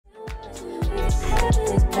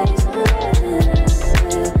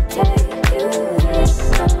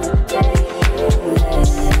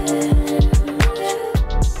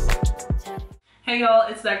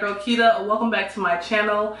Kitaa. Welcome back to my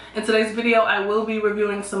channel. In today's video, I will be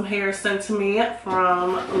reviewing some hair sent to me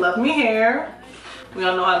from Luvme Hair. We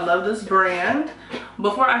all know I love this brand.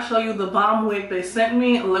 Before I show you the bomb wig they sent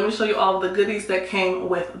me, let me show you all the goodies that came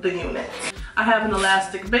with the unit. I have an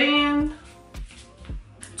elastic band,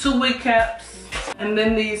 2 wig caps, and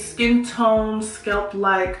then these skin tone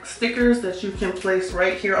scalp-like stickers that you can place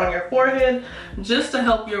right here on your forehead just to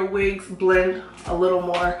help your wigs blend a little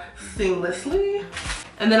more seamlessly.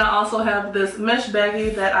 And then I also have this mesh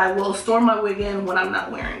baggie that I will store my wig in when I'm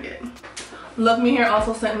not wearing it. Luvme Hair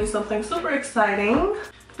also sent me something super exciting.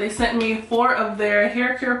 They sent me 4 of their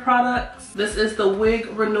hair care products. This is the Wig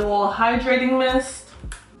Renewal Hydrating Mist.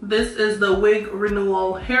 This is the Wig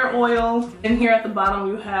Renewal Hair Oil. And here at the bottom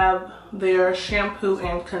you have their shampoo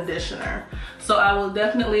and conditioner. So I will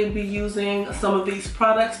definitely be using some of these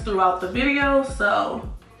products throughout the video. So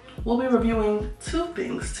we'll be reviewing 2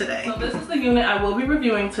 things today. So this is the unit I will be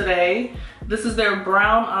reviewing today. This is their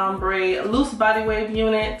brown ombre loose body wave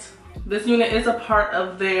unit. This unit is a part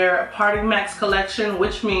of their PartingMax collection,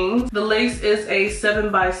 which means the lace is a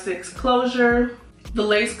 7x6 closure. The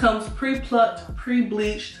lace comes pre-plucked,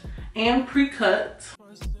 pre-bleached, and pre-cut.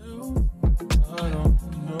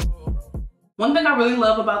 One thing I really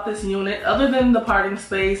love about this unit, other than the parting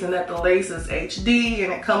space and that the lace is HD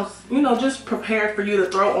and it comes, you know, just prepared for you to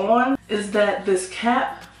throw on, is that this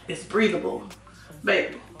cap is breathable.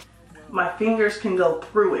 Baby, my fingers can go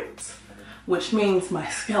through it, which means my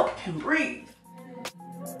scalp can breathe.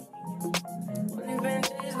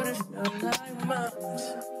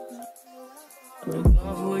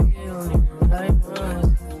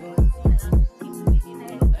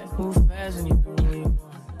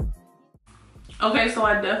 Okay, so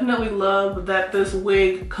I definitely love that this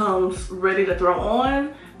wig comes ready to throw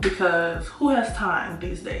on, because who has time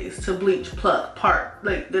these days to bleach, pluck, part,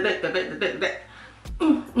 like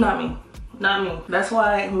not me. Not me. That's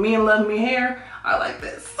why me and Luvme Hair are like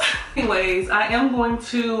this. Anyways, I am going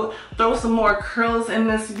to throw some more curls in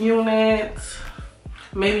this unit.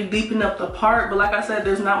 Maybe deepen up the part. But like I said,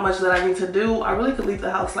 there's not much that I need to do. I really could leave the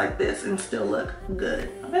house like this and still look good.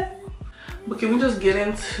 Okay? But can we just get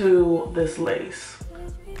into this lace?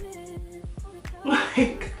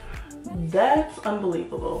 Like, that's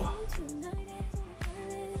unbelievable.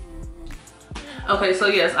 Okay, so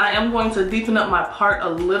yes, I am going to deepen up my part a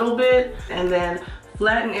little bit and then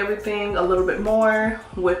flatten everything a little bit more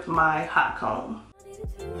with my hot comb.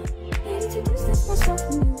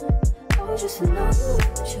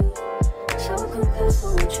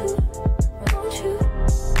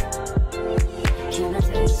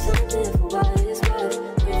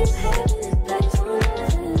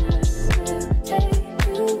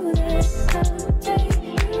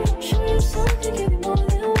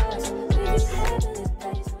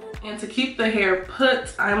 To keep the hair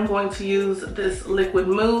put, I'm going to use this liquid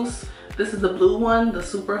mousse. This is the blue one, the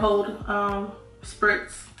Super Hold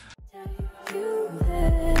spritz.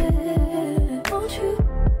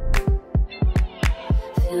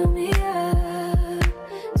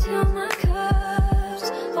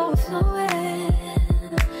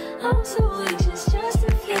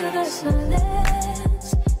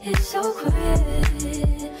 It's so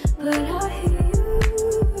quiet, but I hear you.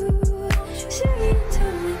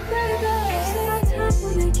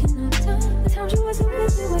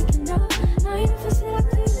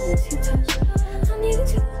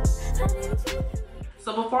 So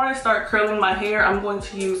before I start curling my hair, I'm going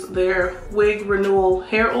to use their Wig Renewal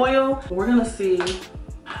Hair Oil. We're gonna see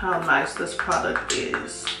how nice this product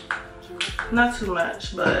is. Not too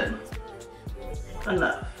much, but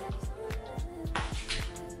enough.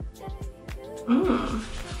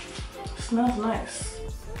 Smells nice.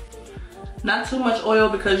 Not too much oil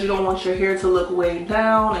because you don't want your hair to look weighed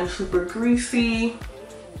down and super greasy,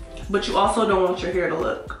 but you also don't want your hair to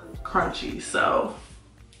look crunchy. So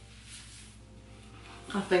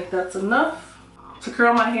I think that's enough. To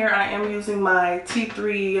curl my hair, I am using my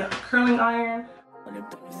T3 curling iron.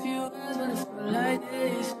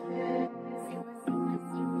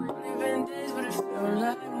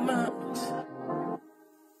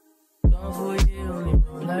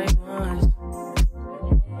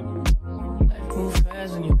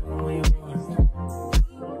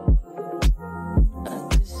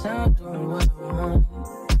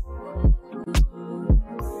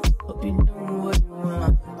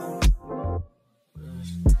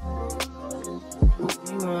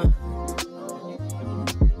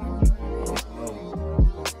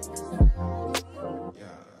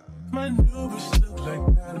 My newest look like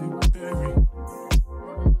Halle Berry,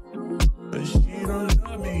 but she don't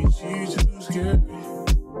love me, she's too scary.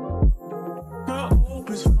 My hope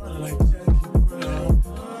is fun like Jackie Brown.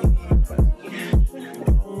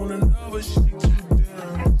 a shake you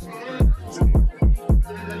down.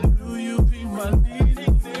 Will you be my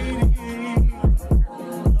leading lady?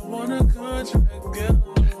 I want a contract girl,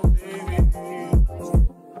 baby.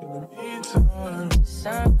 In the meantime,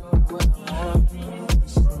 Sound good what I want.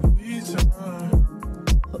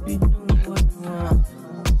 Hope you doing what you want.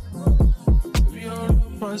 Maybe I'll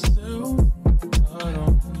love myself. I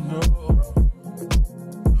don't know.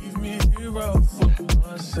 Leave me here out for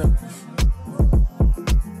myself.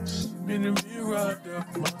 Spin the mirror out of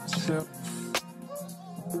myself.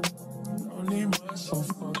 Don't need myself,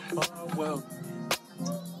 fuck my wealth.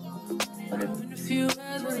 But it's been a few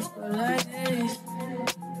hours, but it felt like days.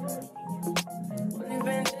 Only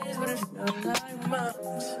been days, but it felt like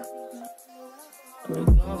months. We're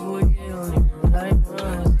gone for a year, only feel like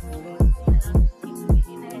months.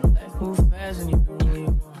 Life moves fast and you do what you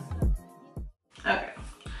want.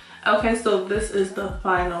 Okay, so this is the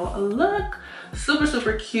final look.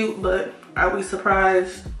 Super cute, but are we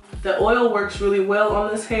surprised? The oil works really well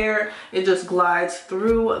on this hair. It just glides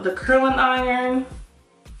through the curling iron.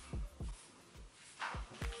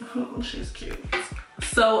 She's cute.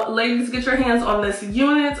 So ladies, get your hands on this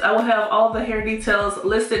unit. I will have all the hair details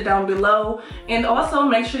listed down below. And also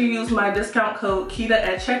make sure you use my discount code Kitaa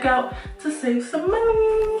at checkout to save some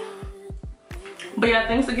money. But yeah,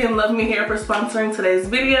 thanks again Luvme Hair for sponsoring today's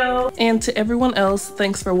video. And to everyone else,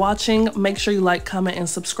 thanks for watching. Make sure you like, comment, and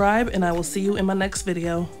subscribe, and I will see you in my next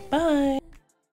video. Bye.